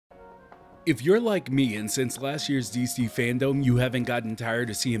If you're like me and since last year's DC fandom you haven't gotten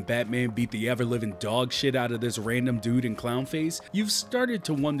tired of seeing Batman beat the ever-living dog shit out of this random dude in clown face, you've started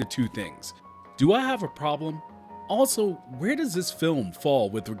to wonder two things. Do I have a problem? Also, where does this film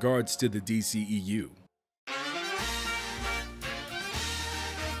fall with regards to the DCEU?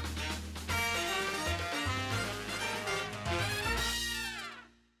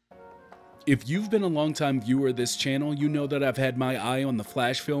 If you've been a longtime viewer of this channel, you know that I've had my eye on the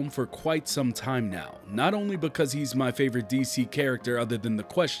Flash film for quite some time now. Not only because he's my favorite DC character other than The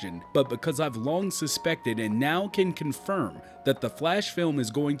Question, but because I've long suspected and now can confirm that the Flash film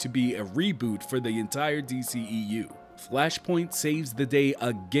is going to be a reboot for the entire DCEU. Flashpoint saves the day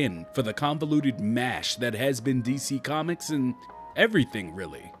again for the convoluted mash that has been DC Comics and everything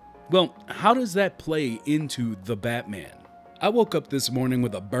really. Well, how does that play into The Batman? I woke up this morning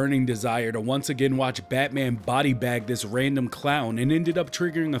with a burning desire to once again watch Batman body bag this random clown and ended up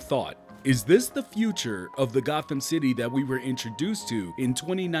triggering a thought. Is this the future of the Gotham City that we were introduced to in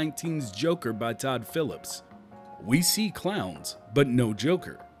 2019's Joker by Todd Phillips? We see clowns, but no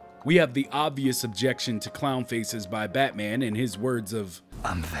Joker. We have the obvious objection to clown faces by Batman and his words of,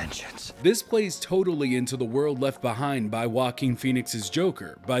 "I'm vengeance." This plays totally into the world left behind by Joaquin Phoenix's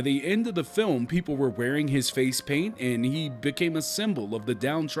Joker. By the end of the film, people were wearing his face paint and he became a symbol of the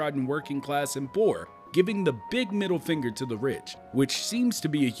downtrodden working class and poor, giving the big middle finger to the rich, which seems to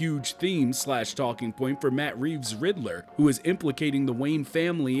be a huge theme / talking point for Matt Reeves' Riddler, who is implicating the Wayne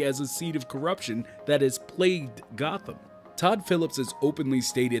family as a seed of corruption that has plagued Gotham. Todd Phillips has openly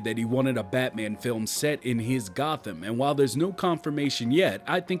stated that he wanted a Batman film set in his Gotham, and while there's no confirmation yet,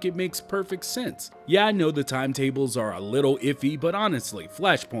 I think it makes perfect sense. Yeah, I know the timetables are a little iffy, but honestly,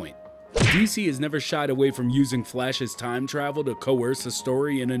 Flashpoint. DC has never shied away from using Flash's time travel to coerce a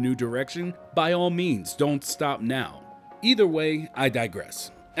story in a new direction. By all means, don't stop now. Either way, I digress.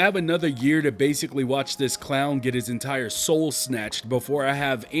 I have another year to basically watch this clown get his entire soul snatched before I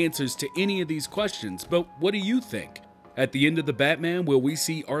have answers to any of these questions, but what do you think? At the end of The Batman, will we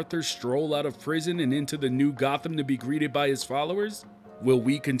see Arthur stroll out of prison and into the new Gotham to be greeted by his followers? Will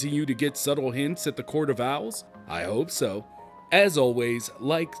we continue to get subtle hints at the Court of Owls? I hope so. As always,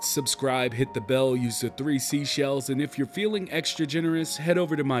 like, subscribe, hit the bell, use the 3 seashells, and if you're feeling extra generous, head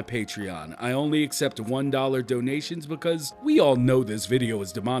over to my Patreon. I only accept $1 donations because we all know this video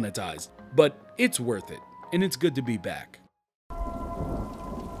is demonetized, but it's worth it, and it's good to be back.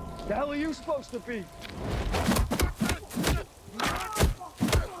 The hell are you supposed to be?